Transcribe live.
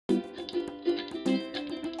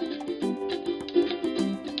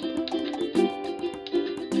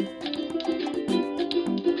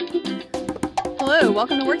Hello,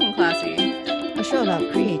 welcome to Working Classy. A show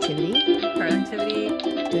about creativity, Productivity,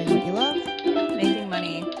 doing what you love. making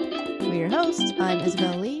money. We're your hosts. I'm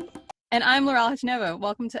Isabel Lee. And I'm Laurel Hachinova.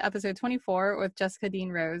 Welcome to episode 24 with Jessica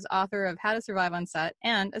Dean Rose, author of How to Survive on Set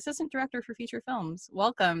and assistant director for feature films.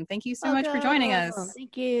 Welcome. Thank you so much for joining us.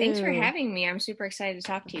 Thank you. Thanks for having me. I'm super excited to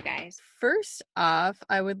talk to you guys. First off,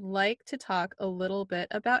 I would like to talk a little bit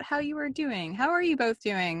about how you are doing. How are you both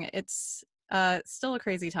doing? It's still a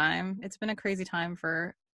crazy time. It's been a crazy time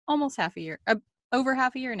for almost half a year, over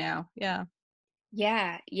half a year now. Yeah.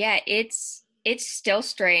 Yeah, it's still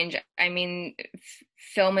strange. I mean,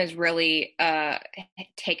 film is really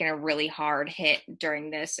taken a really hard hit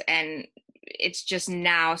during this, and it's just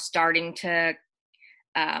now starting to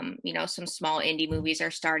some small indie movies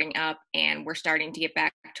are starting up and we're starting to get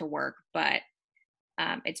back to work, but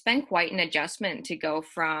it's been quite an adjustment to go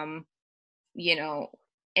from,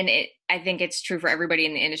 I think it's true for everybody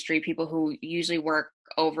in the industry, people who usually work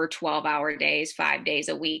over 12-hour days, 5 days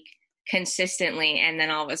a week consistently, and then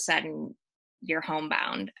all of a sudden you're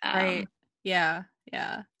homebound. Right. Yeah.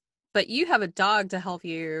 But you have a dog to help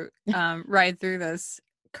you ride through this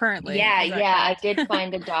currently. Yeah. I did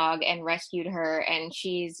find a dog and rescued her, and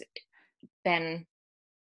she's been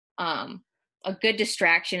a good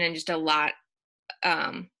distraction and just a lot.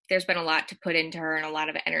 There's been a lot to put into her and a lot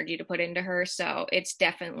of energy to put into her. So it's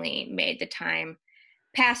definitely made the time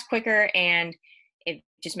pass quicker, and it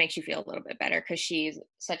just makes you feel a little bit better because she's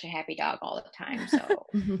such a happy dog all the time. So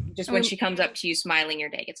just when she comes up to you smiling, your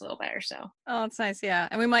day gets a little better. So oh, it's nice. Yeah.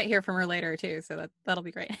 And we might hear from her later too. So that'll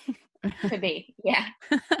be great. could be. Yeah.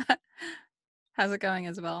 How's it going,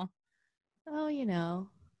 Isabel? Oh,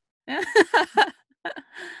 All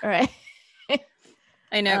right.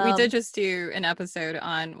 I know we did just do an episode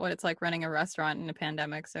on what it's like running a restaurant in a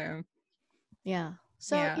pandemic. So yeah.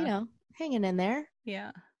 So, hanging in there.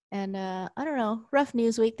 Yeah. And I don't know, rough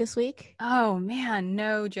news week this week. Oh man,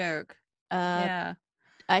 no joke. Yeah.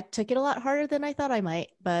 I took it a lot harder than I thought I might,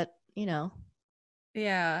 but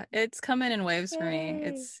Yeah, it's coming in waves for me.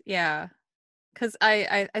 It's because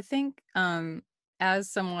I think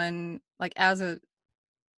as someone like as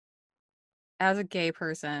a gay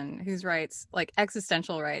person whose rights, like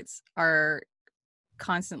existential rights, are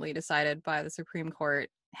constantly decided by the Supreme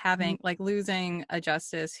Court, having like losing a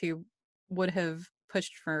justice who would have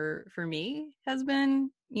pushed for me has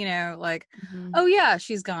been, oh yeah,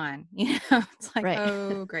 she's gone. It's like, right.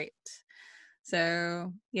 Oh great.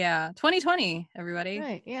 So yeah, 2020, everybody.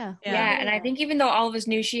 Right. Yeah. And I think even though all of us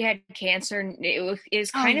knew she had cancer, it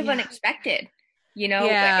was kind of unexpected.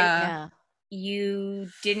 Yeah. You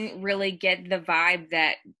didn't really get the vibe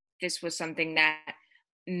that this was something that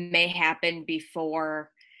may happen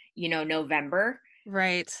before, November.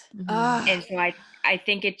 Right. And so I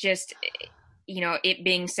think it just, it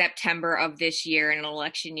being September of this year and an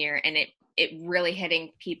election year, and it really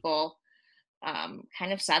hitting people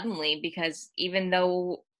kind of suddenly, because even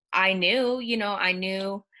though I knew,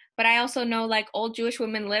 but I also know like old Jewish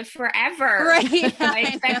women live forever. Right. I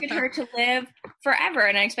expected her to live forever,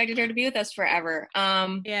 and I expected her to be with us forever.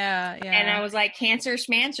 Yeah. And I was like, cancer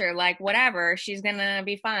schmancer, like whatever, she's gonna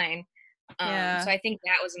be fine. So I think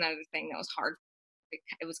that was another thing that was hard.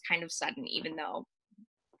 It was kind of sudden, even though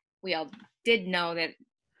we all did know that,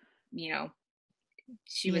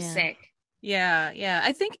 she was sick. Yeah.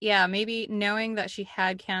 I think, maybe knowing that she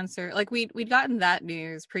had cancer, like we'd gotten that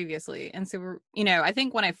news previously. And so I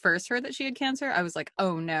think when I first heard that she had cancer, I was like,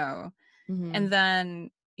 oh no. Mm-hmm. And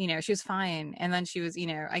then, she was fine. And then she was,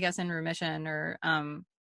 I guess in remission, or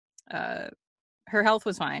her health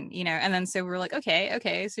was fine, and then so we were like,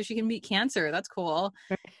 okay, so she can beat cancer. That's cool.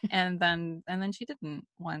 and then she didn't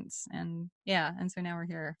once. And so now we're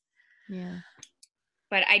here. Yeah.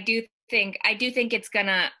 But I do think it's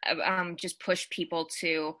gonna just push people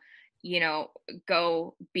to,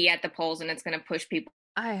 go be at the polls, and it's gonna push people,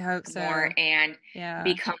 I hope so, more and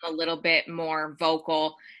become a little bit more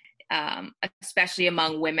vocal, especially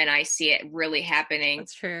among women. I see it really happening.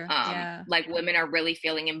 That's true. Like women are really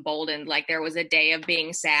feeling emboldened. Like there was a day of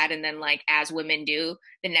being sad, and then like as women do,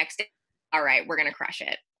 the next day, all right, we're gonna crush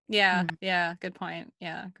it. Yeah. Good point.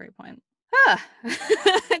 Yeah, great point.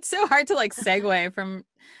 It's so hard to like segue from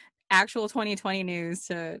actual 2020 news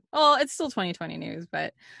to, well, it's still 2020 news,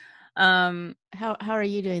 but how are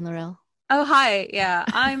you doing, Laurel? Oh, hi. Yeah,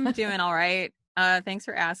 I'm doing all right. Thanks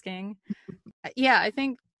for asking. I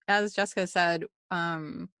think, as Jessica said,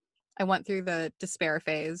 I went through the despair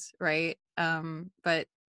phase, right? But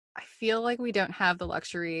I feel like we don't have the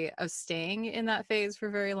luxury of staying in that phase for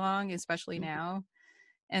very long, especially now.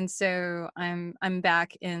 And so I'm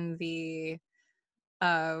back in the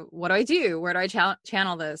what do I do? Where do I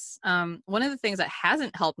channel this? One of the things that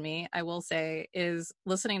hasn't helped me, I will say, is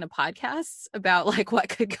listening to podcasts about like what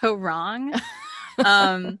could go wrong.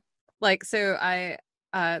 Like, so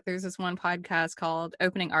there's this one podcast called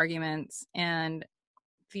Opening Arguments, and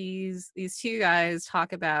these two guys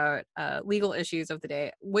talk about legal issues of the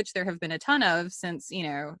day, which there have been a ton of since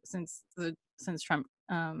Trump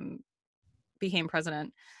became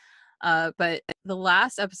president. But the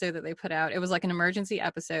last episode that they put out, it was like an emergency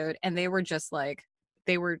episode, and they were just like,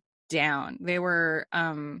 they were down. They were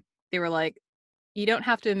like, you don't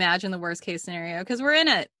have to imagine the worst case scenario because we're in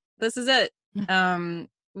it. This is it.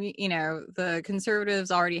 The conservatives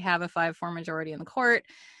already have a 5-4 majority in the court.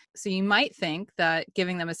 So you might think that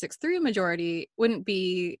giving them a 6-3 majority wouldn't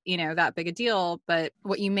be, that big a deal. But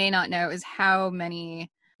what you may not know is how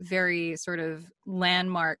many very sort of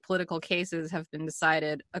landmark political cases have been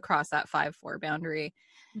decided across that 5-4 boundary.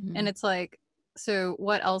 Mm-hmm. And it's like, so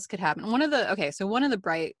what else could happen? One of the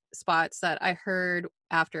bright spots that I heard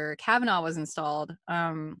after Kavanaugh was installed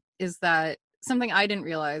is that something I didn't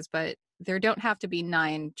realize, but there don't have to be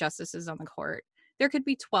 9 justices on the court. There could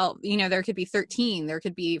be 12, there could be 13, there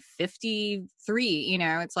could be 53,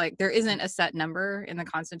 it's like there isn't a set number in the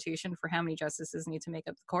Constitution for how many justices need to make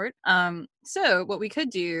up the court. So what we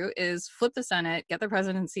could do is flip the Senate, get the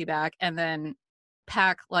presidency back, and then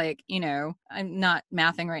pack like, I'm not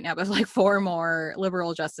mathing right now, but like 4 more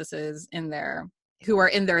liberal justices in there who are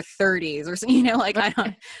in their 30s or something, like I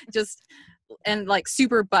don't just, and like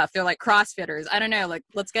super buff. They're like CrossFitters. I don't know, like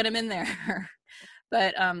let's get them in there.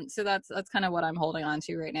 But so that's kind of what I'm holding on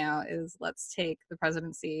to right now is let's take the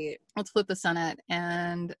presidency, let's flip the Senate,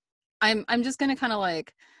 and I'm just going to kind of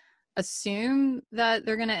like assume that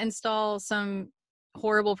they're going to install some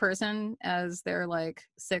horrible person as their like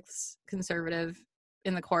 6th conservative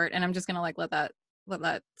in the court, and I'm just going to like let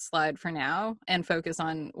that slide for now and focus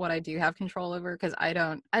on what I do have control over, because I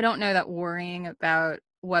don't know that worrying about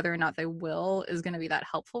whether or not they will is going to be that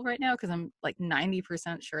helpful right now, because I'm like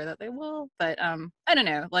 90% sure that they will, but I don't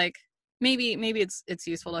know, like maybe it's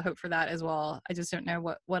useful to hope for that as well. I just don't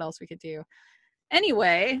know what else we could do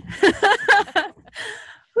anyway.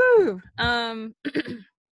 Whew. I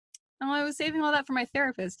was saving all that for my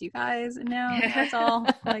therapist, you guys, and now that's all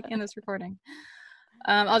like in this recording.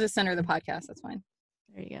 I'll just send her the podcast, that's fine.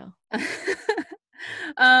 There you go.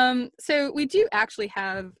 So we do actually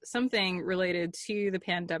have something related to the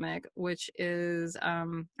pandemic, which is, I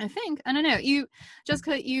don't know, you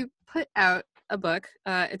put out a book.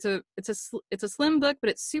 It's a slim book,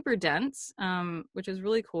 but it's super dense, which is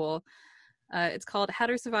really cool. It's called How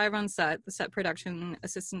to Survive on Set, the Set Production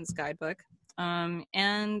Assistant's Guidebook.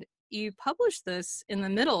 And you published this in the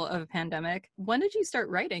middle of a pandemic. When did you start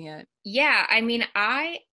writing it? Yeah, I mean,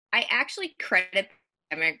 I actually credit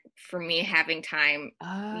for me having time,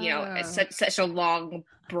 such a long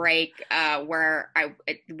break where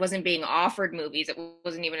it wasn't being offered movies. It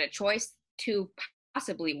wasn't even a choice to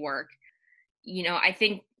possibly work. I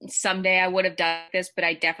think someday I would have done this, but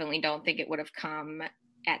I definitely don't think it would have come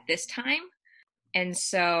at this time. And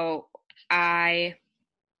so I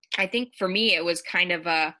think for me, it was kind of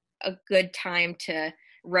a good time to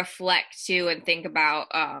reflect too and think about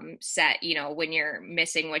set, when you're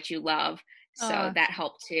missing what you love. So that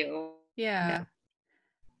helped too. Yeah.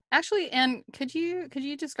 Actually, and could you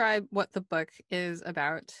describe what the book is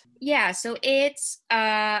about? Yeah, so it's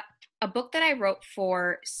a book that I wrote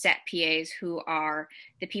for set PAs, who are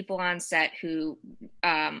the people on set who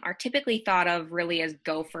are typically thought of really as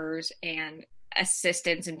gophers and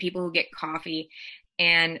assistants and people who get coffee,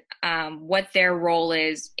 and what their role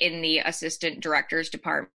is in the assistant director's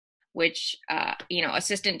department, which,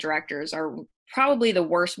 assistant directors are probably the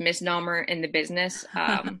worst misnomer in the business.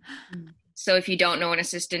 So if you don't know, an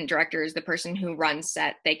assistant director is the person who runs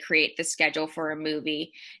set. They create the schedule for a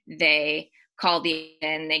movie. They call they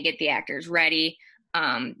get the actors ready.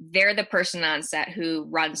 They're the person on set who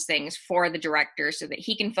runs things for the director so that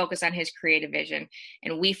he can focus on his creative vision,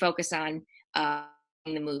 and we focus on the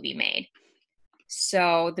movie made.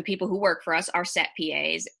 So the people who work for us are set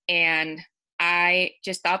PAs, and I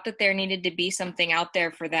just thought that there needed to be something out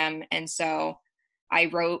there for them. And so I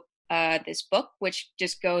wrote this book, which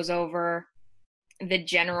just goes over the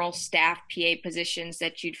general staff PA positions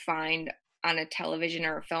that you'd find on a television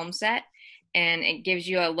or a film set. And it gives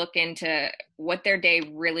you a look into what their day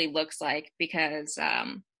really looks like, because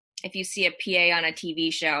if you see a PA on a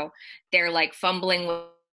TV show, they're like fumbling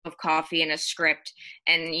with coffee and a script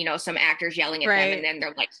and, some actors yelling at them, and then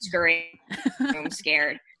they're like scurrying home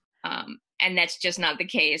scared. And that's just not the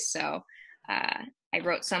case. So I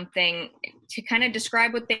wrote something to kind of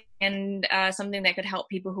describe what and something that could help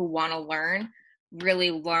people who want to learn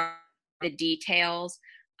really learn the details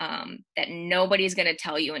that nobody's going to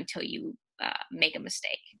tell you until you make a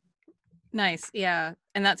mistake. Nice. Yeah.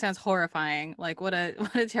 And that sounds horrifying. Like what a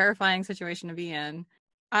what a terrifying situation to be in.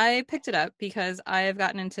 I picked it up because I've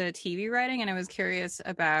gotten into TV writing and I was curious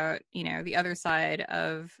about, the other side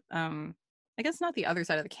of I guess not the other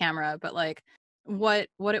side of the camera, but like what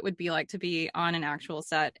it would be like to be on an actual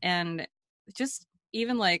set. And just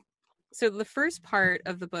even like so the first part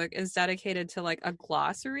of the book is dedicated to like a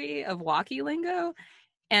glossary of walkie lingo,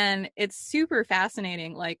 and it's super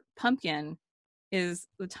fascinating. Like pumpkin is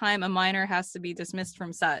the time a minor has to be dismissed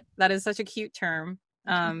from set. That is such a cute term.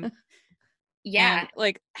 Yeah. And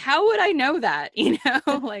like, how would I know that?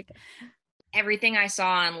 Like Everything I saw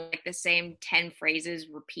on like the same 10 phrases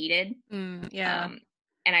repeated. Yeah.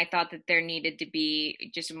 And I thought that there needed to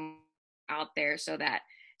be just out there so that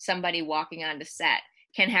somebody walking onto set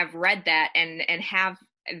can have read that and have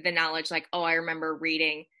the knowledge like, oh, I remember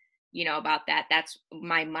reading, about that. That's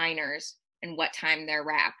my minors and what time they're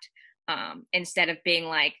wrapped. Instead of being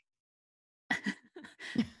like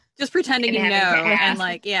just pretending and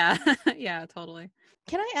like, yeah. Yeah, totally.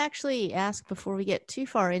 Can I actually ask before we get too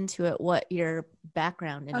far into it what your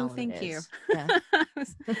background in all of it is? Thank you. Yeah.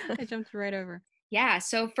 I jumped right over. Yeah,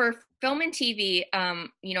 so for film and TV,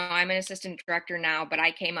 I'm an assistant director now, but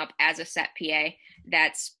I came up as a set PA.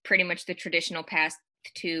 That's pretty much the traditional path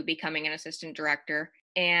to becoming an assistant director.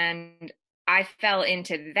 And I fell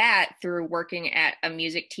into that through working at a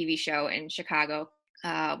music TV show in Chicago,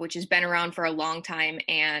 which has been around for a long time.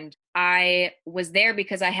 And I was there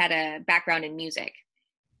because I had a background in music.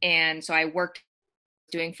 And so I worked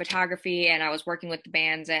doing photography and I was working with the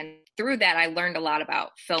bands. And through that, I learned a lot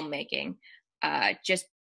about filmmaking.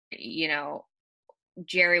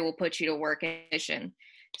 Jerry will put you to work in addition.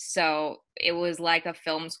 So it was like a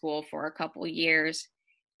film school for a couple years.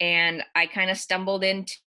 And I kind of stumbled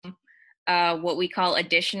into what we call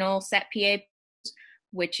additional set PA,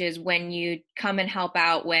 which is when you come and help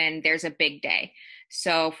out when there's a big day.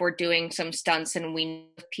 So if we're doing some stunts and we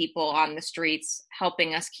need people on the streets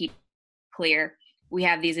helping us keep clear, we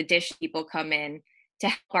have these additional people come in to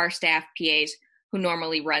help our staff PAs who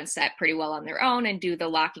normally run set pretty well on their own and do the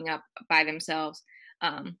locking up by themselves.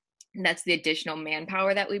 And that's the additional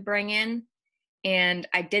manpower that we bring in. And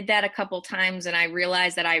I did that a couple times and I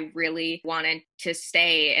realized that I really wanted to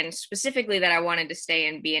stay, and specifically that I wanted to stay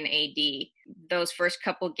and be an AD. Those first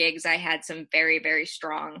couple gigs, I had some very, very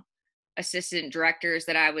strong assistant directors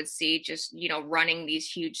that I would see just, running these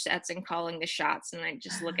huge sets and calling the shots. And I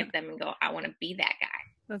just look at them and go, I want to be that guy.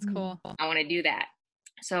 That's cool. I want to do that.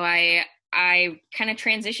 So I kind of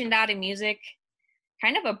transitioned out of music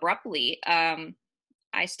kind of abruptly.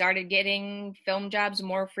 I started getting film jobs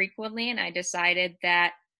more frequently, and I decided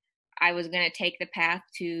that I was going to take the path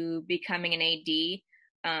to becoming an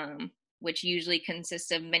AD, which usually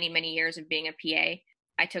consists of many, many years of being a PA.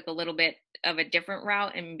 I took a little bit of a different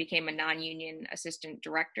route and became a non-union assistant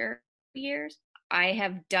director for years. I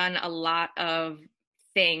have done a lot of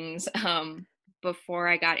things before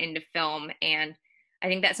I got into film, and I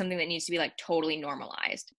think that's something that needs to be like totally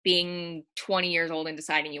normalized. Being 20 years old and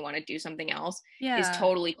deciding you want to do something else is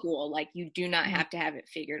totally cool. Like you do not have to have it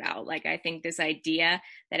figured out. Like I think this idea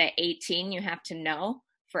that at 18 you have to know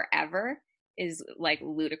forever is like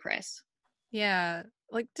ludicrous. Yeah.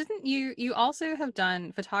 Like didn't you also have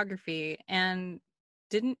done photography, and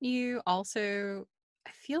didn't you also,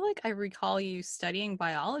 I feel like I recall you studying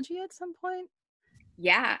biology at some point?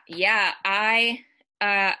 Yeah. I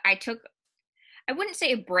took, I wouldn't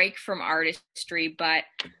say a break from artistry, but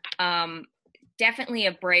definitely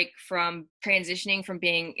a break from transitioning from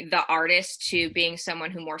being the artist to being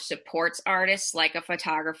someone who more supports artists, like a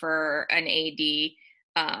photographer, an AD,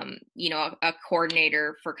 a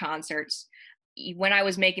coordinator for concerts. When I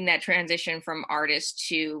was making that transition from artist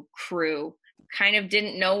to crew, kind of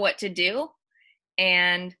didn't know what to do.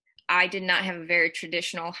 And I did not have a very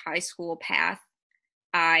traditional high school path.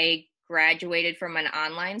 I graduated from an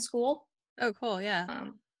online school. Oh, cool. Yeah.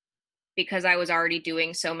 Because I was already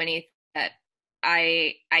doing so many that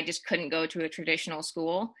I just couldn't go to a traditional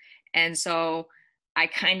school. And so I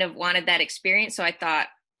kind of wanted that experience. So I thought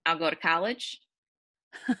I'll go to college.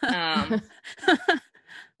 I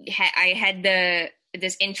had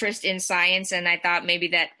this interest in science, and I thought maybe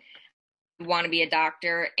that I want to be a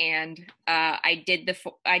doctor. And I did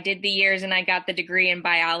the years and I got the degree in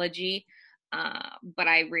biology. But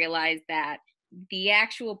I realized that the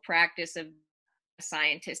actual practice of a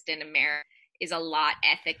scientist in America is a lot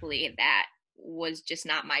ethically that was just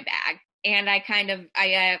not my bag. And I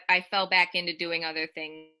fell back into doing other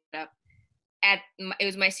things. it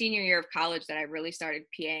was my senior year of college that I really started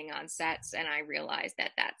PAing on sets, and I realized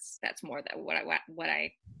that that's more than what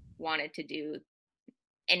I wanted to do.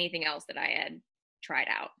 Anything else that I had tried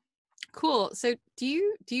out. Cool. So do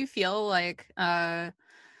you feel like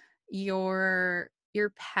your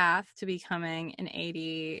path to becoming an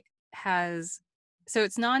AD has, so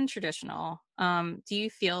it's non-traditional. Do you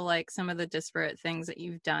feel like some of the disparate things that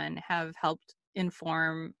you've done have helped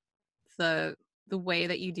inform the way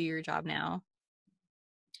that you do your job now?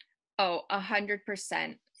 Oh,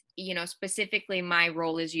 100%. You know, specifically my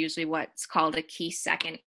role is usually what's called a key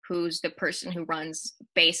second, who's the person who runs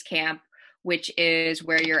base camp, which is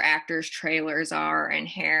where your actors' trailers are and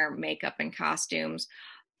hair, makeup, and costumes,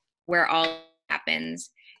 where all happens.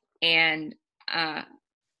 And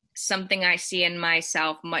something I see in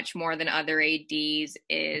myself much more than other ADs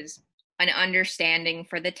is an understanding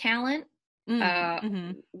for the talent.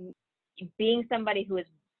 Mm-hmm. Being somebody who has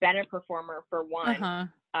been a performer for one, Uh-huh.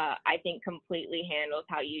 I think completely handles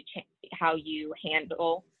how you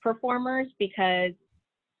handle performers, because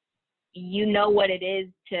you know what it is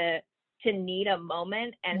to need a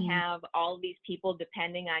moment and have all these people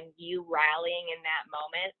depending on you rallying in that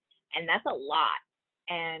moment, and that's a lot.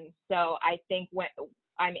 And so I think when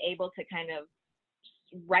I'm able to kind of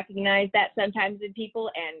recognize that sometimes in people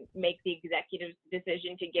and make the executive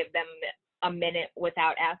decision to give them a minute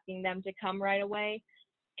without asking them to come right away,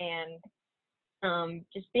 and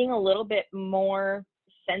just being a little bit more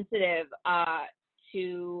sensitive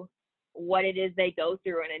to what it is they go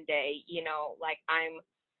through in a day. You know, like I'm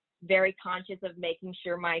very conscious of making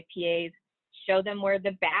sure my PAs show them where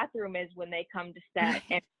the bathroom is when they come to set,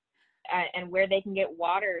 and where they can get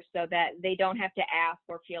water, so that they don't have to ask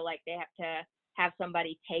or feel like they have to have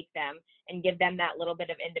somebody take them, and give them that little bit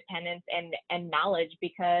of independence and knowledge,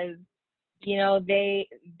 because you know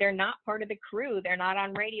they're not part of the crew, they're not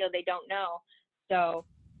on radio, they don't know. So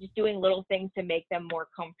just doing little things to make them more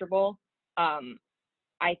comfortable.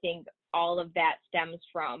 I think all of that stems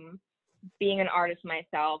from being an artist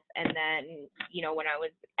myself, and then, you know, when I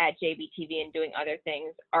was at JBTV and doing other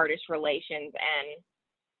things, artist relations and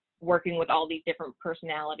working with all these different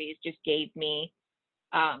personalities just gave me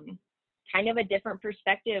kind of a different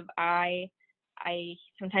perspective. I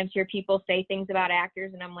sometimes hear people say things about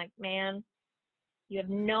actors, and I'm like, man, you have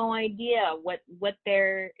no idea what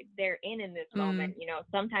they're in this moment. You know,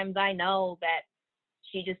 sometimes I know that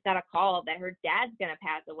she just got a call that her dad's gonna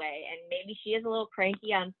pass away, and maybe she is a little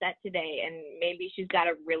cranky on set today, and maybe she's got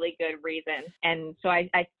a really good reason. And so I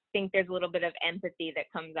think there's a little bit of empathy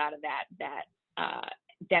that comes out of that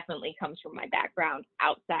definitely comes from my background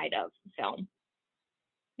outside of film.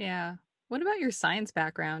 Yeah. What about your science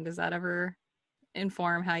background? Does that ever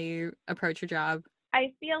inform how you approach your job?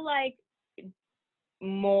 I feel like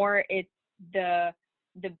more it's the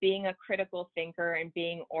being a critical thinker and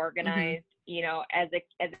being organized. You know, as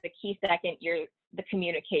a key second, you're the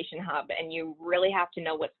communication hub, and you really have to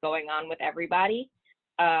know what's going on with everybody,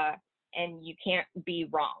 and you can't be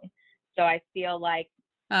wrong. So I feel like,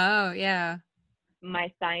 oh yeah,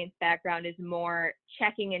 my science background is more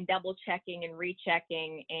checking and double checking and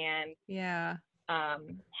rechecking, and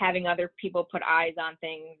having other people put eyes on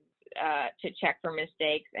things to check for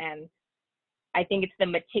mistakes. And I think it's the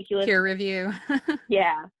meticulous peer review.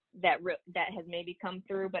 that has maybe come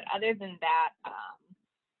through. But other than that,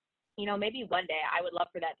 you know, maybe one day I would love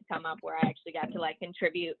for that to come up where I actually got to like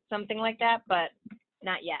contribute something like that, but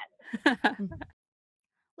not yet.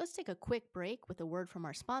 Let's take a quick break with a word from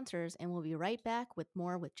our sponsors, and we'll be right back with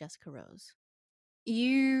more with Jessica Rose.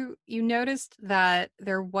 You noticed that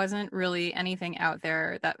there wasn't really anything out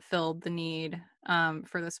there that filled the need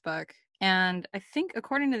for this book. And I think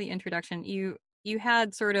according to the introduction, you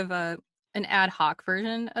had sort of an ad hoc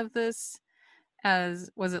version of this, as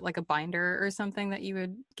was it like a binder or something that you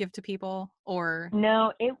would give to people? Or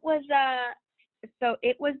no, it was so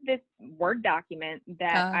it was this Word document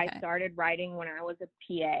that I started writing when I was a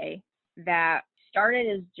PA, that started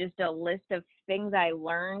as just a list of things I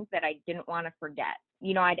learned that I didn't want to forget.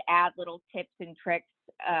 You know, I'd add little tips and tricks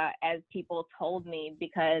as people told me,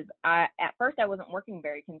 because at first I wasn't working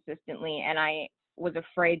very consistently, and I was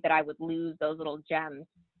afraid that I would lose those little gems.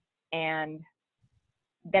 And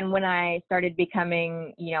then when I started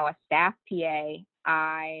becoming, you know, a staff PA,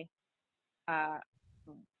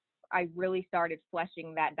 I really started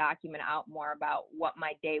fleshing that document out more about what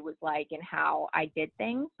my day was like and how I did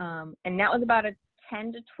things. And that was about a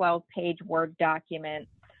 10 to 12 page Word document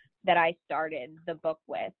that I started the book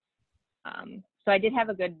with. So I did have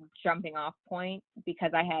a good jumping off point,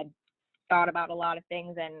 because I had thought about a lot of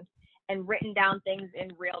things and written down things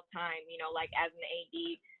in real time. You know, like as an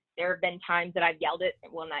AD, There have been times that I've yelled it,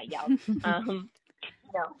 well, not yelled,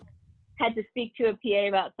 had to speak to a PA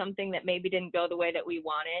about something that maybe didn't go the way that we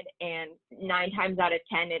wanted. And 9 times out of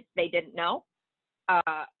 10, they didn't know.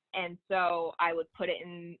 And so I would put it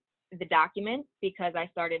in the document because I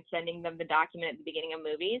started sending them the document at the beginning of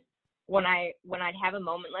movies. When I'd have a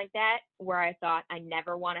moment like that where I thought I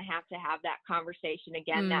never want to have that conversation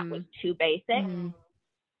again, that was too basic.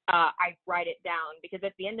 I write it down because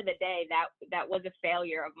at the end of the day, that was a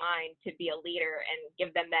failure of mine to be a leader and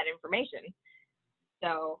give them that information.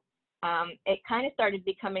 So it kind of started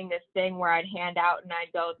becoming this thing where I'd hand out and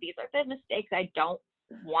I'd go, these are the mistakes I don't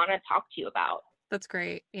want to talk to you about. That's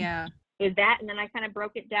great. Yeah. Is that, and then I kind of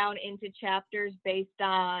broke it down into chapters based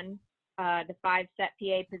on the 5 set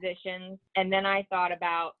PA positions. And then I thought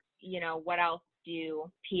about, what else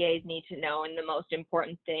do PAs need to know? And the most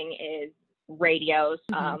important thing is radios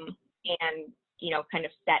and, kind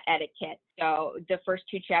of set etiquette. So the first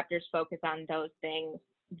 2 chapters focus on those things.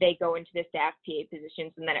 They go into the staff PA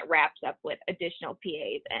positions, and then it wraps up with additional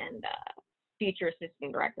PAs and future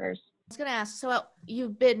assistant directors. I was going to ask, so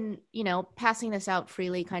you've been, passing this out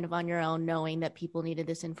freely kind of on your own, knowing that people needed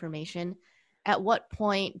this information. At what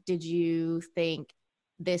point did you think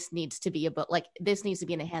this needs to be a book, like this needs to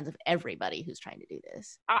be in the hands of everybody who's trying to do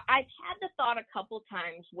this? I've had the thought a couple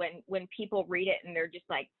times when people read it and they're just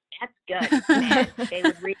like, that's good. And they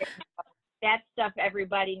would read it. That's stuff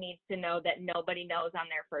everybody needs to know that nobody knows on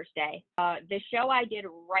their first day. The show I did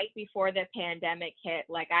right before the pandemic hit,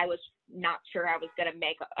 like I was not sure I was going to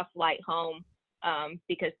make a flight home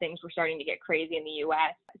because things were starting to get crazy in the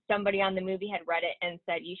U.S. Somebody on the movie had read it and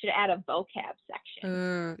said, you should add a vocab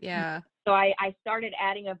section. Yeah. So I started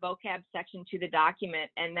adding a vocab section to the document,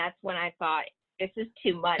 and that's when I thought, this is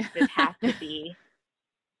too much. This has to be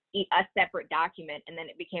a separate document. And then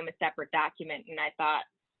it became a separate document, and I thought,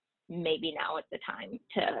 maybe now is the time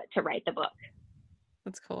to write the book.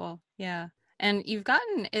 That's cool. Yeah. And you've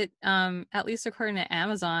gotten it, at least according to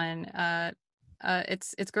Amazon,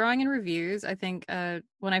 it's growing in reviews. I think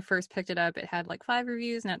when I first picked it up, it had like 5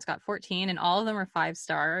 reviews, and it's got 14, and all of them are 5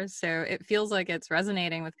 stars. So it feels like it's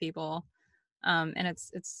resonating with people. And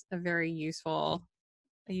it's a very useful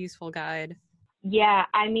guide. Yeah.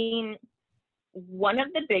 I mean, one of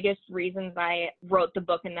the biggest reasons I wrote the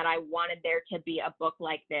book and that I wanted there to be a book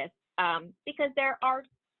like this, because there are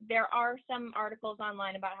some articles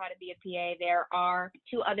online about how to be a PA. There are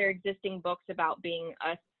 2 other existing books about being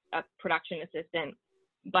a production assistant,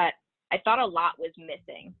 but I thought a lot was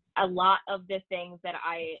missing. A lot of the things that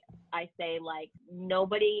I say, like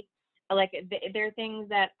nobody, like there are things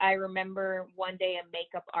that I remember one day a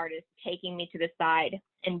makeup artist taking me to the side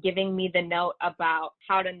and giving me the note about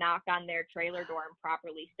how to knock on their trailer door and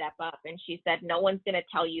properly step up. And she said, no one's going to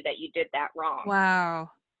tell you that you did that wrong.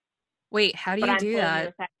 Wow. Wait, how do you do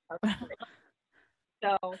that?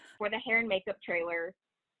 So for the hair and makeup trailer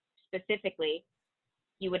specifically,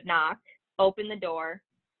 you would knock, open the door,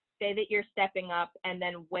 say that you're stepping up, and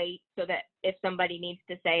then wait so that if somebody needs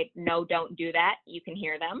to say, no, don't do that, you can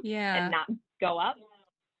hear them and not go up.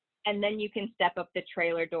 And then you can step up the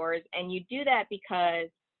trailer doors. And you do that because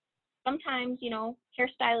sometimes,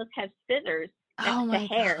 hairstylists have scissors next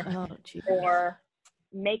to hair. Or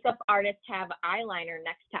makeup artists have eyeliner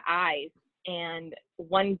next to eyes. And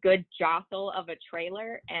one good jostle of a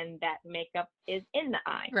trailer and that makeup is in the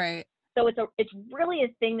eye. Right. So it's really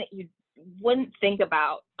a thing that you wouldn't think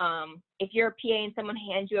about. If you're a PA and someone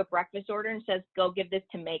hands you a breakfast order and says, go give this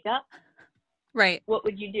to makeup. Right. What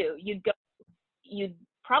would you do? You'd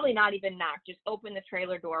probably not even knock, just open the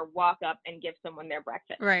trailer door, walk up and give someone their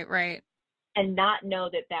breakfast. Right. And not know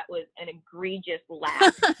that was an egregious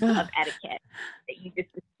lapse of etiquette that you just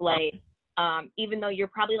displayed. Even though you're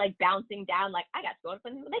probably like bouncing down, like, I got to go to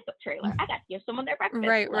the makeup trailer. I got to give someone their breakfast.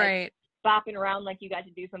 Right. Bopping around like you got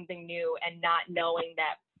to do something new and not knowing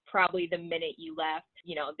that probably the minute you left,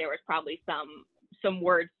 there was probably some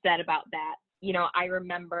words said about that. I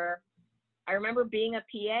remember being a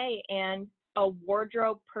PA and a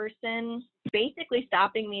wardrobe person basically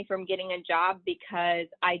stopping me from getting a job because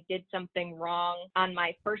I did something wrong on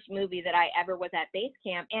my first movie that I ever was at base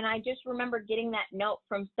camp. And I just remember getting that note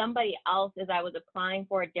from somebody else as I was applying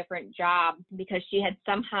for a different job because she had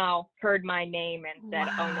somehow heard my name and said,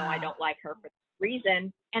 oh no, I don't like her for this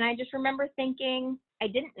reason. And I just remember thinking, I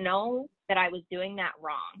didn't know that I was doing that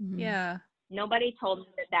wrong. Yeah. Nobody told me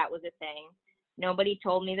that was a thing. Nobody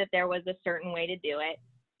told me that there was a certain way to do it.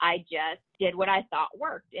 I just did what I thought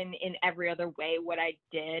worked. And in every other way, what I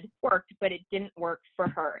did worked, but it didn't work for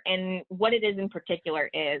her. And what it is in particular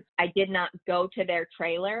is I did not go to their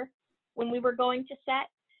trailer when we were going to set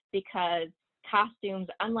because costumes,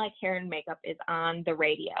 unlike hair and makeup, is on the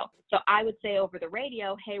radio. So I would say over the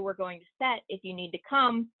radio, hey, we're going to set. If you need to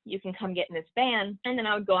come, you can come get in this van. And then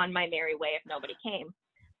I would go on my merry way if nobody came.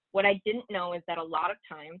 What I didn't know is that a lot of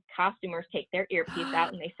times costumers take their earpiece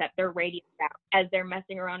out and they set their radio out as they're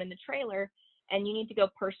messing around in the trailer. And you need to go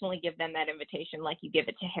personally give them that invitation like you give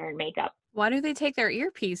it to hair and makeup. Why do they take their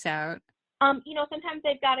earpiece out? Sometimes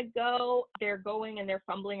they've got to go, they're going and they're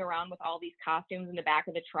fumbling around with all these costumes in the back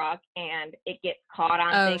of the truck and it gets caught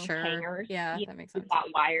on hangers. Yeah, that makes sense. Got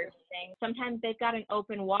wires things. Sometimes they've got an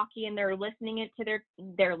open walkie and they're listening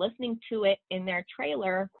to it in their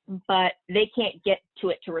trailer, but they can't get to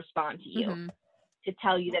it to respond to you, to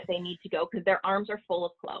tell you that they need to go because their arms are full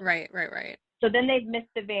of clothes. Right. So then they've missed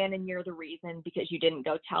the van and you're the reason because you didn't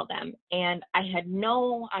go tell them. And I had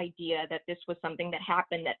no idea that this was something that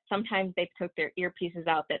happened, that sometimes they took their earpieces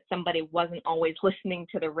out, that somebody wasn't always listening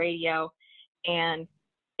to the radio. And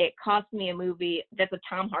it cost me a movie that's a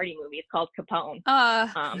Tom Hardy movie. It's called Capone.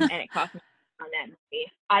 And it cost me on that movie.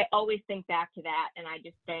 I always think back to that, and I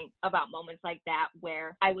just think about moments like that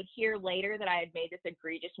where I would hear later that I had made this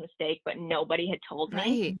egregious mistake, but nobody had told me.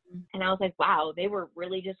 Right. And I was like, wow, they were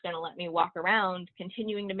really just going to let me walk around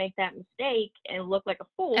continuing to make that mistake and look like a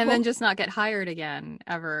fool. And then just not get hired again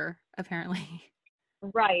ever, apparently.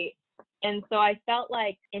 Right. And so I felt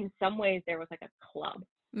like in some ways there was like a club.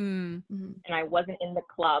 And I wasn't in the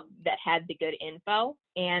club that had the good info.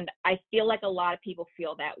 And I feel like a lot of people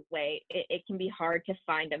feel that way. It can be hard to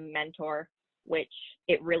find a mentor, which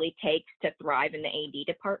it really takes to thrive in the AD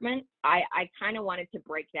department. I kind of wanted to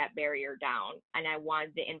break that barrier down, and I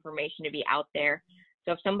wanted the information to be out there.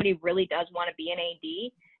 So if somebody really does want to be an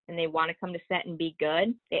AD and they want to come to set and be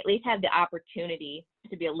good, they at least have the opportunity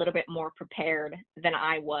to be a little bit more prepared than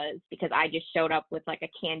I was, because I just showed up with like a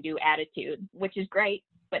can-do attitude, which is great,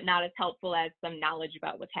 but not as helpful as some knowledge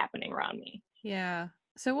about what's happening around me. Yeah.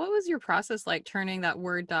 So what was your process like turning that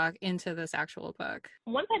Word doc into this actual book?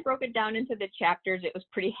 Once I broke it down into the chapters, it was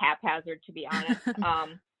pretty haphazard, to be honest.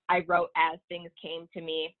 I wrote as things came to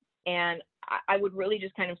me, and I would really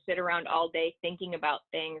just kind of sit around all day thinking about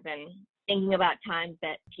things and thinking about times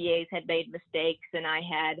that PAs had made mistakes and I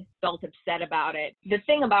had felt upset about it. The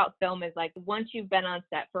thing about film is, like, once you've been on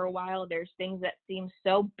set for a while, there's things that seem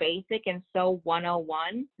so basic and so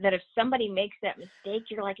 101 that if somebody makes that mistake,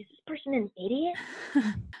 you're like, is this person an idiot?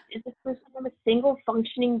 Is this person have a single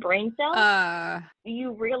functioning brain cell?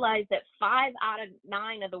 You realize that 5 out of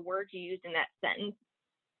 9 of the words you used in that sentence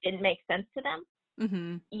didn't make sense to them.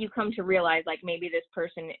 You come to realize, like, maybe this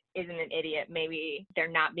person isn't an idiot. Maybe they're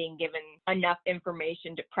not being given enough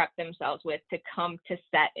information to prep themselves with to come to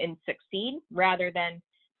set and succeed, rather than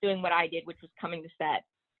doing what I did, which was coming to set,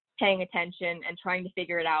 paying attention and trying to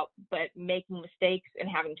figure it out, but making mistakes and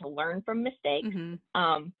having to learn from mistakes.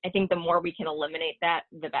 I think the more we can eliminate that,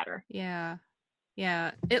 the better. Yeah.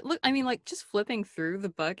 Like, just flipping through the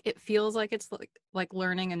book, it feels like it's like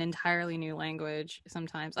learning an entirely new language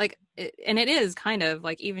sometimes. And it is kind of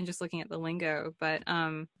like, even just looking at the lingo, but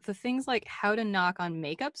the things like how to knock on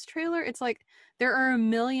makeup's trailer, it's like there are a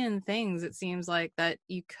million things, it seems like, that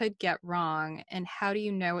you could get wrong, and how do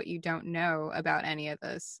you know what you don't know about any of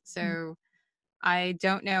this? So I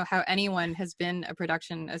don't know how anyone has been a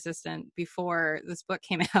production assistant before this book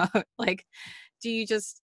came out. Like, do you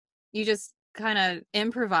just kind of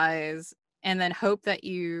improvise and then hope that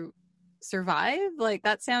you survive? Like,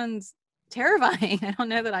 that sounds terrifying. I don't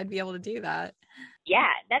know that I'd be able to do that. Yeah,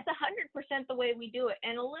 that's 100% the way we do it.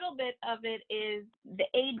 And a little bit of it is the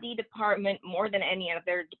AD department, more than any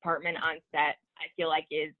other department on set, I feel like,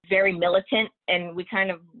 is very militant, and we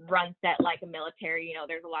kind of run set like a military. You know,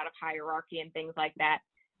 there's a lot of hierarchy and things like that.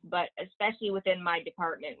 But especially within my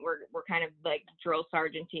department, we're kind of like drill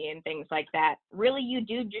sergeant-y and things like that. Really, you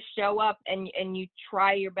do just show up and you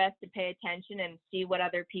try your best to pay attention and see what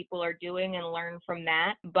other people are doing and learn from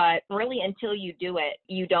that. But really, until you do it,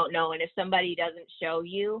 you don't know. And if somebody doesn't show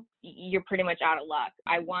you, you're pretty much out of luck.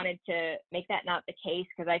 I wanted to make that not the case,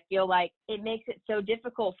 because I feel like it makes it so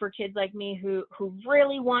difficult for kids like me who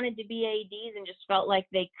really wanted to be ADs and just felt like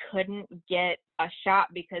they couldn't get a shot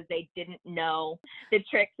because they didn't know the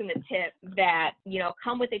tricks and the tips that, you know,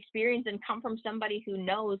 come with experience and come from somebody who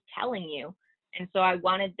knows telling you. And so I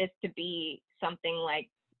wanted this to be something like,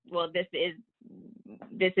 well, this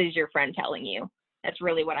is your friend telling you. That's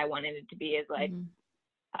really what I wanted it to be, is like,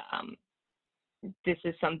 this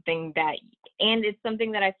is something that, and it's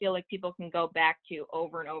something that I feel like people can go back to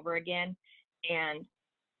over and over again and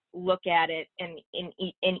look at it, and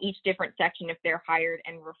in each different section, if they're hired,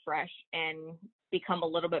 and refresh and become a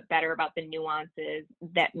little bit better about the nuances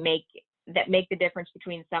that make that make the difference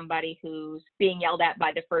between somebody who's being yelled at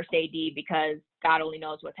by the first AD because God only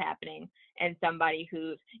knows what's happening, and somebody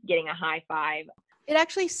who's getting a high five. It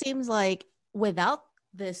actually seems like without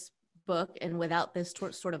this book and without this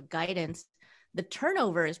sort of guidance, the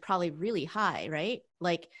turnover is probably really high, right?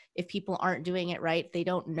 Like if people aren't doing it right, they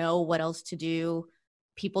don't know what else to do.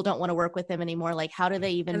 People don't want to work with them anymore. Like, how do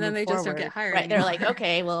they even And then move they forward? just don't get hired Right? They're like, anymore.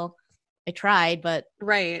 okay, well, I tried, but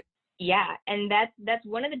Right. Yeah, and that's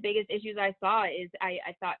one of the biggest issues I saw is I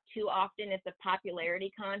thought too often it's a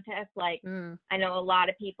popularity contest. Like I know a lot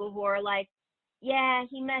of people who are like, yeah,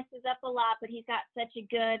 he messes up a lot, but he's got such a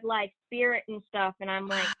good like spirit and stuff. And I'm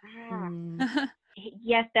like,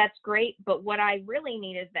 yes, that's great, but what I really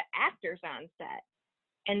need is the actors on set.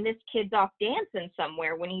 And this kid's off dancing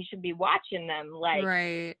somewhere when he should be watching them. Like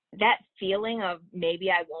right. that feeling of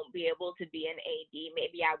maybe I won't be able to be an AD,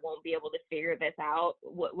 maybe I won't be able to figure this out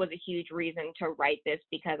was a huge reason to write this,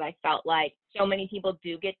 because I felt like so many people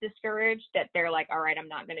do get discouraged that they're like, all right, I'm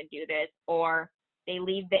not going to do this. Or they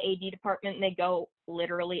leave the AD department and they go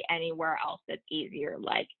literally anywhere else that's easier.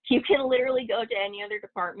 Like you can literally go to any other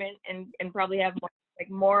department and probably have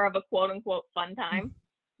more of a quote unquote fun time.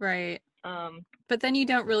 Right. But then you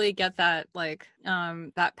don't really get that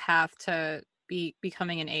that path to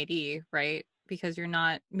becoming an AD, right? Because you're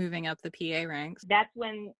not moving up the PA ranks. That's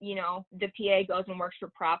when, the PA goes and works for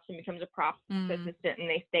props and becomes a props assistant, and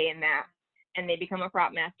they stay in that, and they become a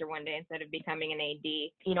prop master one day instead of becoming an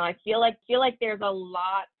AD. I feel like there's a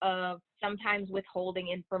lot of sometimes withholding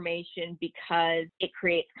information because it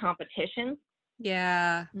creates competition.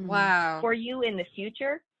 Yeah. Wow. For you in the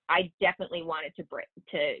future, I definitely wanted to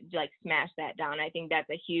smash that down. I think that's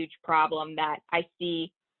a huge problem that I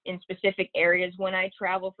see in specific areas when I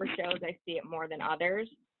travel for shows. I see it more than others,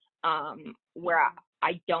 where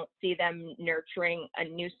I don't see them nurturing a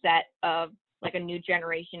new set of a new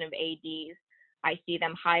generation of ADs. I see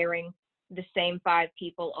them hiring the same 5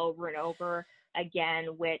 people over and over again,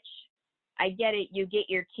 which I get it. You get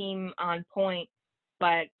your team on point,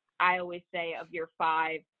 but I always say of your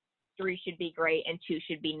 5, 3 should be great and 2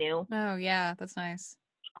 should be new. Oh yeah, that's nice.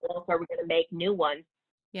 Or else are we going to make new ones?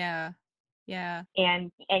 Yeah.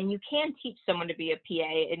 And you can teach someone to be a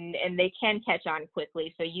PA, and they can catch on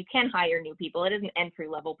quickly. So you can hire new people. It is an entry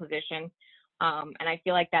level position, and I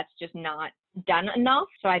feel like that's just not done enough.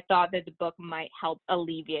 So I thought that the book might help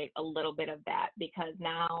alleviate a little bit of that, because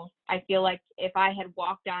now I feel like if I had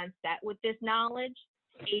walked on set with this knowledge,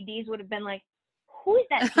 ADs would have been like, "Who is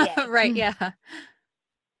that PA?" Right? Yeah.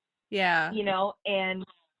 Yeah. And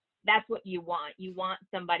that's what you want. You want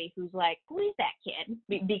somebody who's like, who is that kid?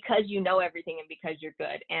 Because you know everything and because you're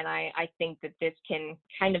good. And I think that this can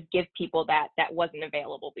kind of give people that wasn't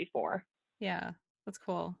available before. Yeah, that's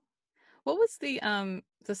cool. What was the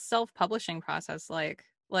self-publishing process like?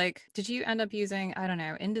 Like, did you end up using, I don't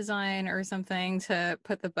know, InDesign or something to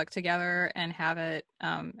put the book together and have it?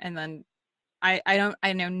 And then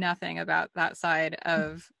I know nothing about that side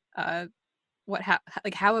of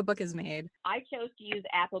how a book is made. I chose to use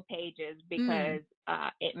Apple Pages because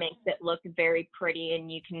it makes it look very pretty, and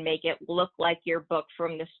you can make it look like your book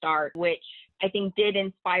from the start, which I think did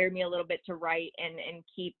inspire me a little bit to write and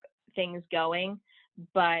keep things going.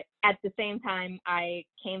 But at the same time, I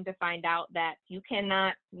came to find out that you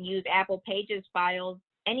cannot use Apple Pages files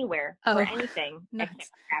anywhere for anything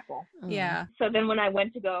except Apple. Yeah. So then when I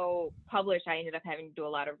went to go publish, I ended up having to do a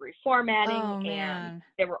lot of reformatting, and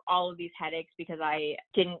there were all of these headaches because I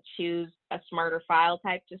didn't choose a smarter file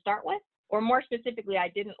type to start with. Or more specifically, I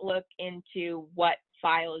didn't look into what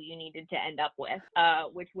file you needed to end up with,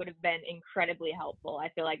 which would have been incredibly helpful. I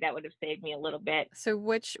feel like that would have saved me a little bit. So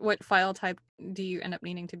what file type do you end up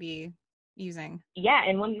needing to be using? Yeah,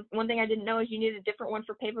 and one thing I didn't know is you need a different one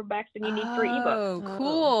for paperbacks than you need for ebooks. Oh,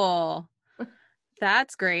 cool.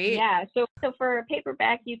 That's great. Yeah, so for a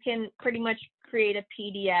paperback, you can pretty much create a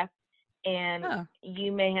PDF, and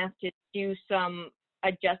you may have to do some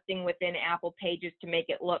adjusting within Apple Pages to make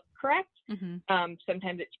it look correct.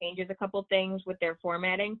 Sometimes it changes a couple things with their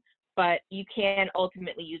formatting, but you can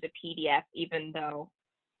ultimately use a PDF, even though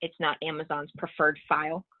it's not Amazon's preferred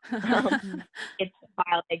file. It's the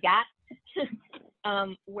file they got.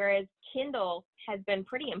 Whereas Kindle has been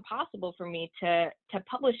pretty impossible for me to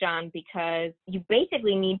publish on, because you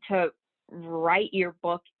basically need to write your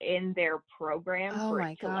book in their program for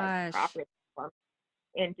it to properly form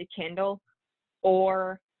into Kindle,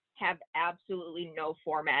 or have absolutely no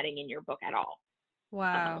formatting in your book at all.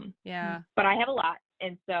 Wow. Yeah. But I have a lot,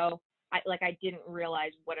 and so I didn't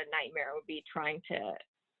realize what a nightmare it would be trying to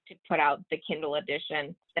put out the Kindle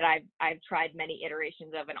edition that I've tried many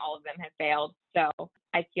iterations of, and all of them have failed. So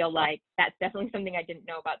I feel like that's definitely something I didn't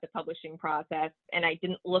know about the publishing process, and I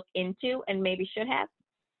didn't look into, and maybe should have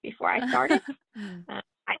before I started.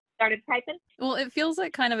 I started typing. Well, it feels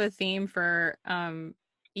like kind of a theme for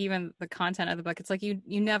even the content of the book. It's like you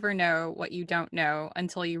never know what you don't know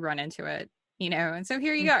until you run into it, you know. And so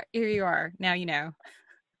here you are. Here you are. Now you know.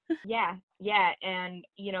 Yeah. And,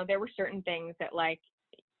 you know, there were certain things that, like,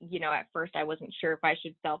 you know, at first I wasn't sure if I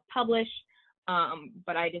should self-publish,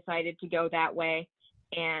 but I decided to go that way.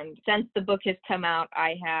 And since the book has come out,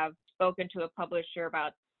 I have spoken to a publisher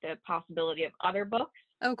about the possibility of other books.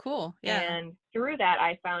 Oh, cool. Yeah. And through that,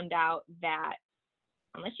 I found out that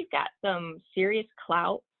unless you've got some serious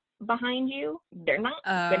clout behind you, they're not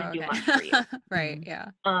going to do much for you. Right. Yeah.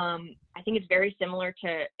 I think it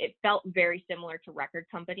felt very similar to record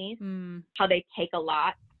companies, how they take a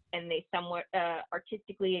lot and they somewhat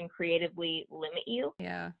artistically and creatively limit you.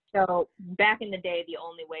 Yeah. So back in the day, the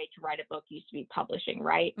only way to write a book used to be publishing,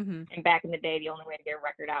 right? Mm-hmm. And back in the day, the only way to get a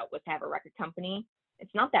record out was to have a record company.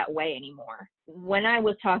 It's not that way anymore. When I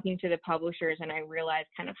was talking to the publishers and I realized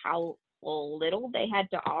kind of how little they had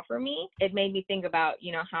to offer me, it made me think about,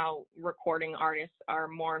 you know, how recording artists are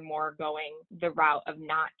more and more going the route of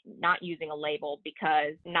not using a label,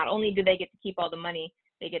 because not only do they get to keep all the money,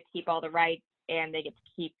 they get to keep all the rights, and they get to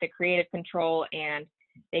keep the creative control, and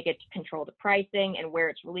they get to control the pricing and where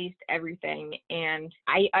it's released, everything. And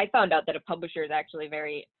I found out that a publisher is actually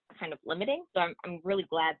very kind of limiting. So I'm really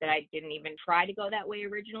glad that I didn't even try to go that way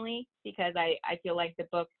originally, because I feel like the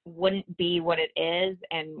book wouldn't be what it is,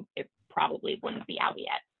 and it probably wouldn't be out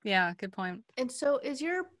yet. Yeah, good point. And so is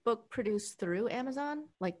your book produced through Amazon,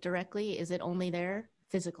 like directly? Is it only there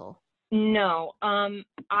physical? No.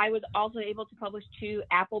 I was also able to publish to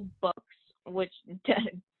Apple Books, which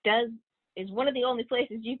is one of the only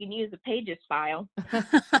places you can use a Pages file.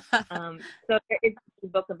 So there is a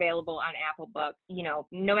book available on Apple Books. You know,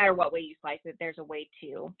 no matter what way you slice it, there's a way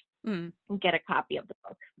to get a copy of the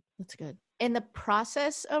book. That's good. In the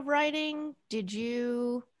process of writing, did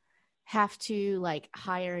you have to like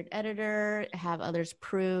hire an editor, have others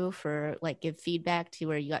proof, or like give feedback to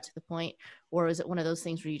where you got to the point? Or was it one of those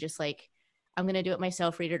things where you just like, I'm going to do it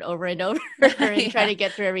myself, read it over and over and try to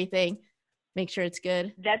get through everything, make sure it's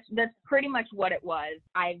good? That's pretty much what it was.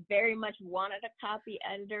 I very much wanted a copy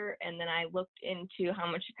editor, and then I looked into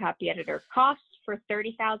how much a copy editor costs for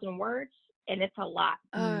 30,000 words, and it's a lot.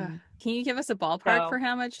 Can you give us a ballpark for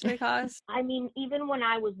how much they cost? I mean, even when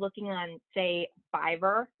I was looking on, say,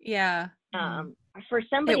 Fiverr, yeah, for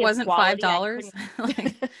somebody, it wasn't $5.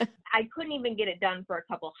 I couldn't even get it done for a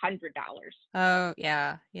couple $100. Oh,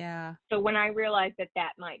 yeah. So when I realized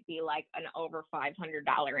that might be like an over $500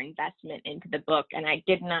 investment into the book, and I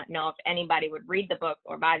did not know if anybody would read the book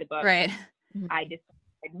or buy the book, right? I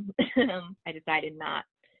decided not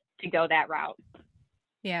to go that route.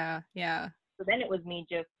 Yeah. So then it was me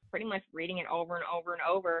just pretty much reading it over and over and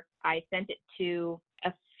over. I sent it to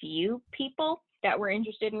a few people that were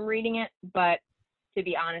interested in reading it, but to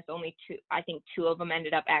be honest, only two of them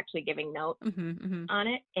ended up actually giving notes on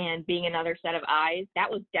it, and being another set of eyes. That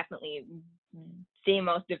was definitely the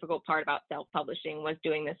most difficult part about self-publishing, was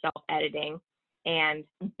doing the self-editing and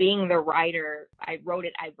being the writer. I wrote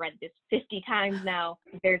it, I've read this 50 times now.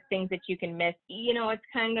 There's things that you can miss. You know, it's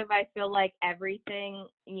kind of, I feel like everything,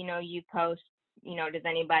 you know, you post, you know, does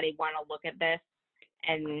anybody want to look at this?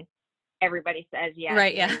 And everybody says yes.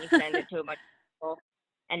 Right, yeah. And you send it to a bunch of people,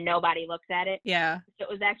 and nobody looks at it. Yeah. So it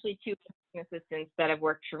was actually two assistants that have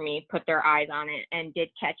worked for me put their eyes on it and did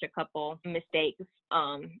catch a couple mistakes.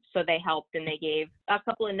 So they helped, and they gave a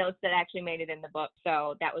couple of notes that actually made it in the book.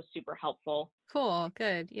 So that was super helpful. Cool.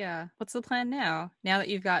 Good. Yeah. What's the plan now? Now that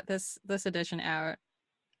you've got this edition out,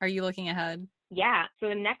 are you looking ahead? Yeah. So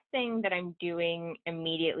the next thing that I'm doing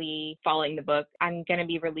immediately following the book, I'm going to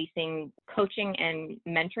be releasing coaching and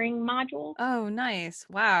mentoring modules. Oh, nice.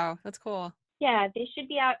 Wow. That's cool. Yeah, they should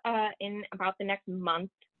be out in about the next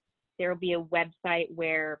month. There will be a website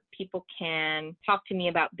where people can talk to me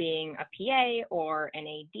about being a PA or an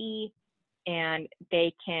AD, and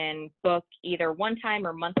they can book either one-time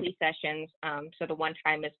or monthly sessions. So the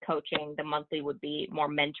one-time is coaching. The monthly would be more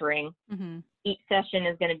mentoring. Mm-hmm. Each session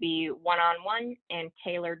is going to be one-on-one and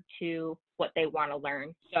tailored to what they want to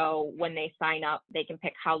learn. So when they sign up, they can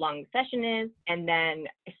pick how long the session is and then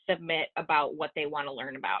submit about what they want to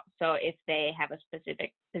learn about. So if they have a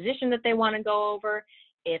specific position that they want to go over,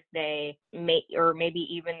 if they maybe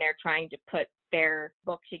even they're trying to put their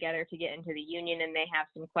book together to get into the union and they have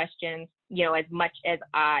some questions, you know, as much as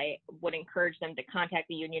I would encourage them to contact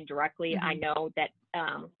the union directly, I know that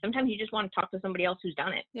sometimes you just want to talk to somebody else who's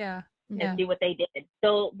done it. Yeah. And see what they did.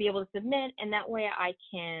 They'll be able to submit, and that way I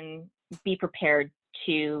can be prepared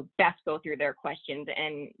to best go through their questions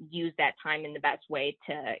and use that time in the best way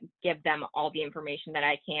to give them all the information that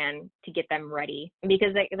I can to get them ready.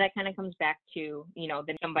 Because that kind of comes back to, you know,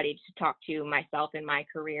 somebody to talk to myself in my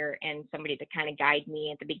career and somebody to kind of guide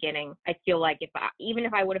me at the beginning. I feel like even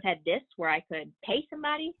if I would have had this where I could pay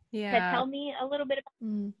somebody to tell me a little bit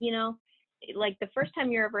about, you know, like the first time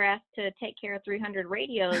you're ever asked to take care of 300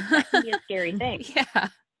 radios, that can be a scary thing. Yeah.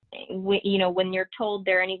 You know, when you're told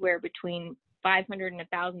they're anywhere between $500 and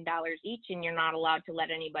 $1,000 each, and you're not allowed to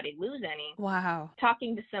let anybody lose any. Wow.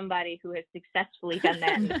 Talking to somebody who has successfully done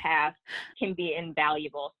that in the past can be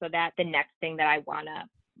invaluable. So that's the next thing that I want to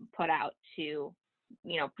put out to,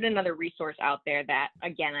 you know, put another resource out there that,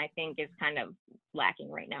 again, I think is kind of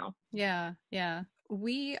lacking right now. Yeah. Yeah.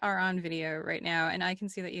 We are on video right now, and I can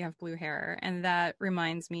see that you have blue hair. And that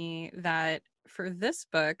reminds me that for this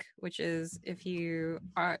book, which is if you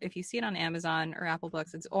see it on Amazon or Apple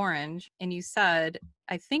Books, it's orange. And you said,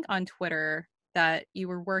 I think on Twitter, that you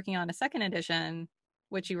were working on a second edition,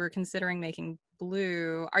 which you were considering making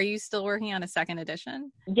blue. Are you still working on a second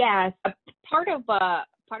edition? Yes. Part of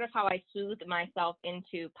how I soothed myself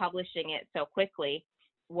into publishing it so quickly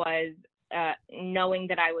was knowing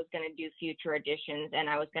that I was going to do future editions and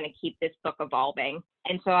I was going to keep this book evolving.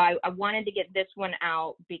 And so I wanted to get this one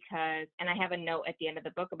out because, and I have a note at the end of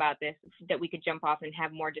the book about this, that we could jump off and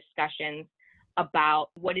have more discussions about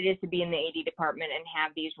what it is to be in the AD department and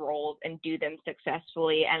have these roles and do them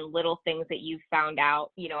successfully, and little things that you've found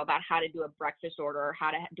out, you know, about how to do a breakfast order or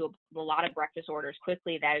how to do a lot of breakfast orders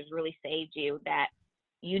quickly that has really saved you, that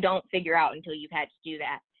you don't figure out until you've had to do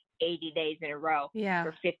that 80 days in a row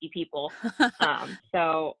for 50 people.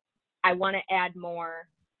 So I want to add more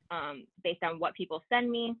based on what people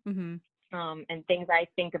send me and things I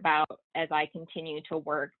think about as I continue to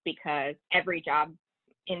work, because every job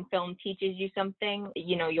in film teaches you something.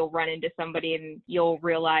 You know, you'll run into somebody and you'll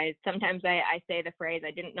realize, sometimes I say the phrase,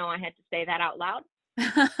 I didn't know I had to say that out loud.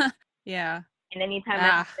 Yeah. And anytime I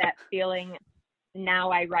have that feeling,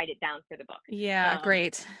 now I write it down for the book. Yeah,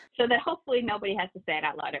 great. So that hopefully nobody has to say it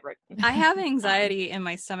out loud ever. I have anxiety in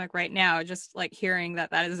my stomach right now, just like hearing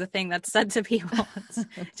that is a thing that's said to people.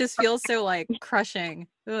 It just feels so like crushing.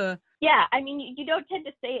 Ugh. Yeah, I mean, you don't tend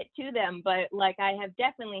to say it to them, but like I have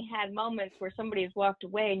definitely had moments where somebody has walked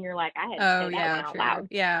away and you're like, I had to say that one out loud.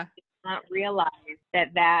 Yeah. Not realize that,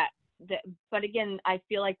 but again, I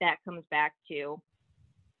feel like that comes back to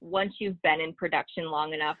once you've been in production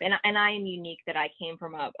long enough, and I am unique that I came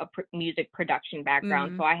from a music production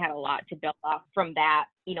background, so I had a lot to build off from that.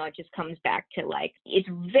 You know, it just comes back to like, it's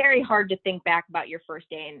very hard to think back about your first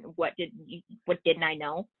day and what didn't I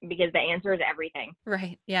know? Because the answer is everything.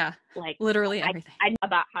 Right. Yeah. Like literally everything. I knew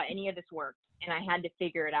about how any of this worked, and I had to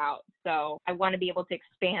figure it out. So I want to be able to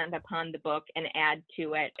expand upon the book and add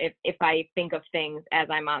to it if I think of things as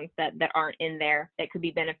I'm on set that aren't in there that could be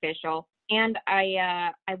beneficial. And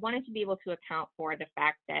I wanted to be able to account for the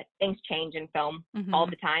fact that things change in film all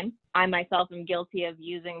the time. I myself am guilty of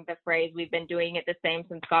using the phrase, we've been doing it the same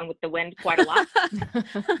since Gone with the Wind, quite a lot.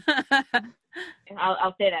 And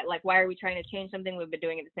I'll say that, like, why are we trying to change something? We've been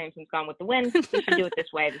doing it the same since Gone with the Wind. We should do it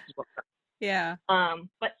this way. This is what works. Yeah.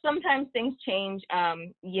 But sometimes things change.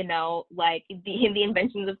 You know, like the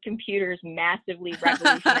inventions of computers massively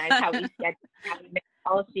revolutionized how we schedule, how we make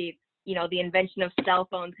policies. You know, the invention of cell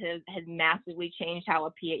phones has massively changed how a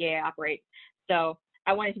PA operates. So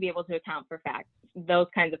I wanted to be able to account for facts, those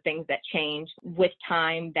kinds of things that change with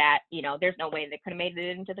time, that, you know, there's no way they could have made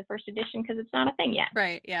it into the first edition because it's not a thing yet.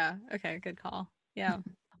 Right. Yeah. Okay. Good call. Yeah.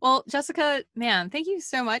 Well, Jessica, man, thank you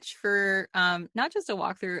so much for not just a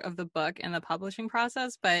walkthrough of the book and the publishing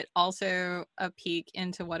process, but also a peek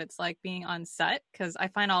into what it's like being on set, because I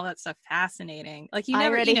find all that stuff fascinating. Like I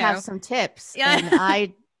already have some tips. Yeah. And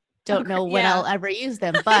I don't know when I'll ever use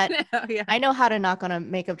them, but I know how to knock on a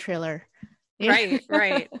makeup trailer.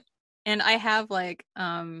 Right. And I have like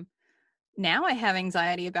now I have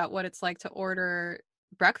anxiety about what it's like to order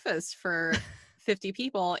breakfast for 50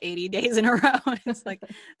 people 80 days in a row. It's like,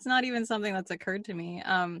 it's not even something that's occurred to me.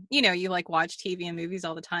 You know, you like watch TV and movies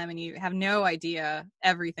all the time and you have no idea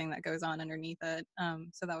everything that goes on underneath it.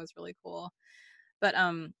 So that was really cool. But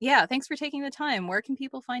yeah, thanks for taking the time. Where can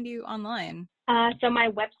people find you online? So my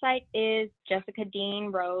website is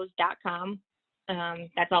jessicadeanrose.com.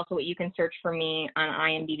 That's also what you can search for me on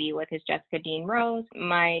IMDb with, is Jessica Dean Rose.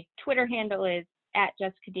 My Twitter handle is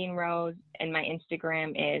 @JessicaDeanRose, and my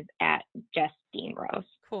Instagram is @JessDeanRose.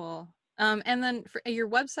 Cool. And then your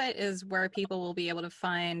website is where people will be able to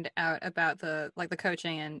find out about the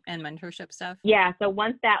coaching and mentorship stuff. Yeah. So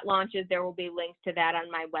once that launches, there will be links to that on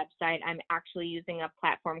my website. I'm actually using a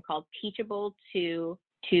platform called Teachable to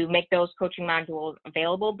to make those coaching modules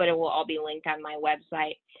available, but it will all be linked on my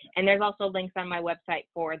website. And there's also links on my website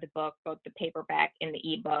for the book, both the paperback and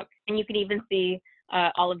the ebook. And you can even see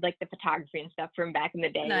all of like the photography and stuff from back in the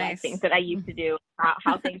day, Nice. like things that I used to do,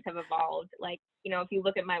 how things have evolved. Like, you know, if you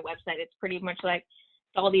look at my website, it's pretty much like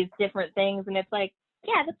all these different things, and it's like,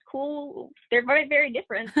 yeah, that's cool. They're very, very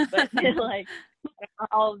different, but like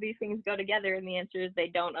all of these things go together, and the answer is they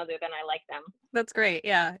don't, other than I like them. That's great.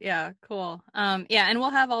 Yeah, cool. Yeah, and we'll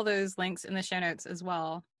have all those links in the show notes as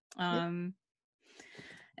well. And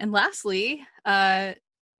lastly,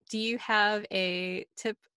 do you have a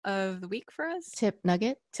tip of the week for us? Tip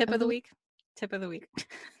nugget? Tip of the week? Tip of the week.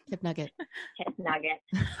 Tip nugget. Tip nugget.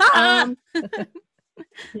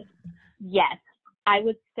 Yes, I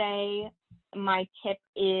would say my tip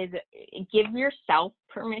is give yourself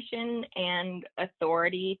permission and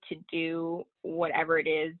authority to do whatever it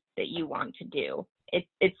is that you want to do.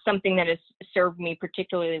 It's something that has served me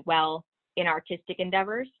particularly well in artistic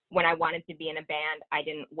endeavors. When I wanted to be in a band, I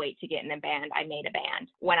didn't wait to get in a band. I made a band.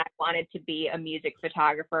 When I wanted to be a music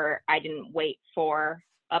photographer, I didn't wait for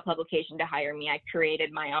a publication to hire me. I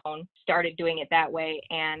created my own, started doing it that way.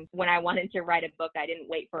 And when I wanted to write a book, I didn't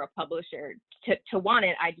wait for a publisher to want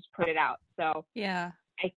it. I just put it out. So yeah,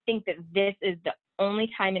 I think that this is the only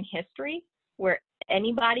time in history where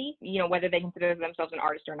anybody, you know, whether they consider themselves an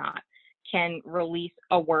artist or not, can release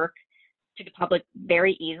a work to the public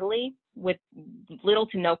very easily with little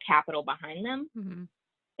to no capital behind them. Mm-hmm.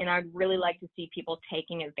 And I'd really like to see people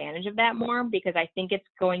taking advantage of that more, because I think it's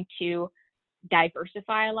going to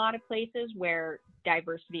diversify a lot of places where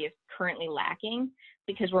diversity is currently lacking,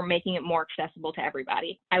 because we're making it more accessible to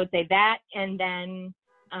everybody. I would say that, and then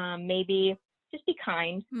maybe just be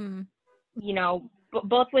kind, you know,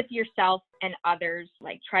 both with yourself and others.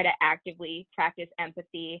 Like, try to actively practice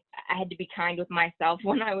empathy. I had to be kind with myself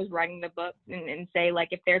when I was writing the book, and say, like,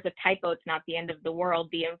 if there's a typo, it's not the end of the world.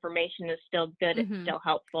 The information is still good. It's still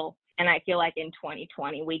helpful. And I feel like in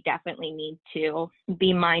 2020, we definitely need to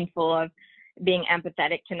be mindful of being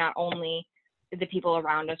empathetic to not only the people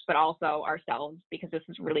around us, but also ourselves, because this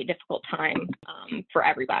is a really difficult time for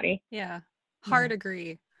everybody. Yeah. Hard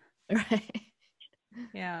agree. Right.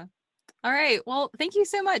 Yeah. All right. Well, thank you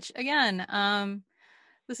so much again.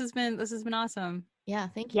 This has been awesome. Yeah.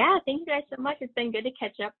 Thank you. Yeah. Thank you guys so much. It's been good to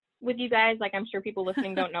catch up with you guys. Like, I'm sure people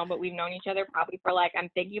listening don't know, but we've known each other probably for, like, I'm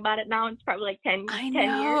thinking about it now, it's probably like 10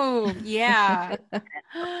 years. Yeah.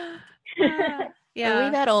 Yeah. Are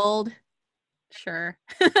we that old? Sure.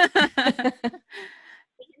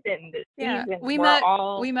 Yeah. We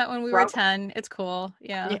met when we were 10. It's cool.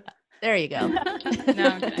 Yeah. There you go. No,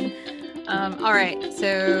 I'm kidding. All right.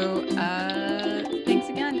 So thanks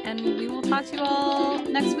again, and we will talk to you all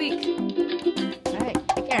next week.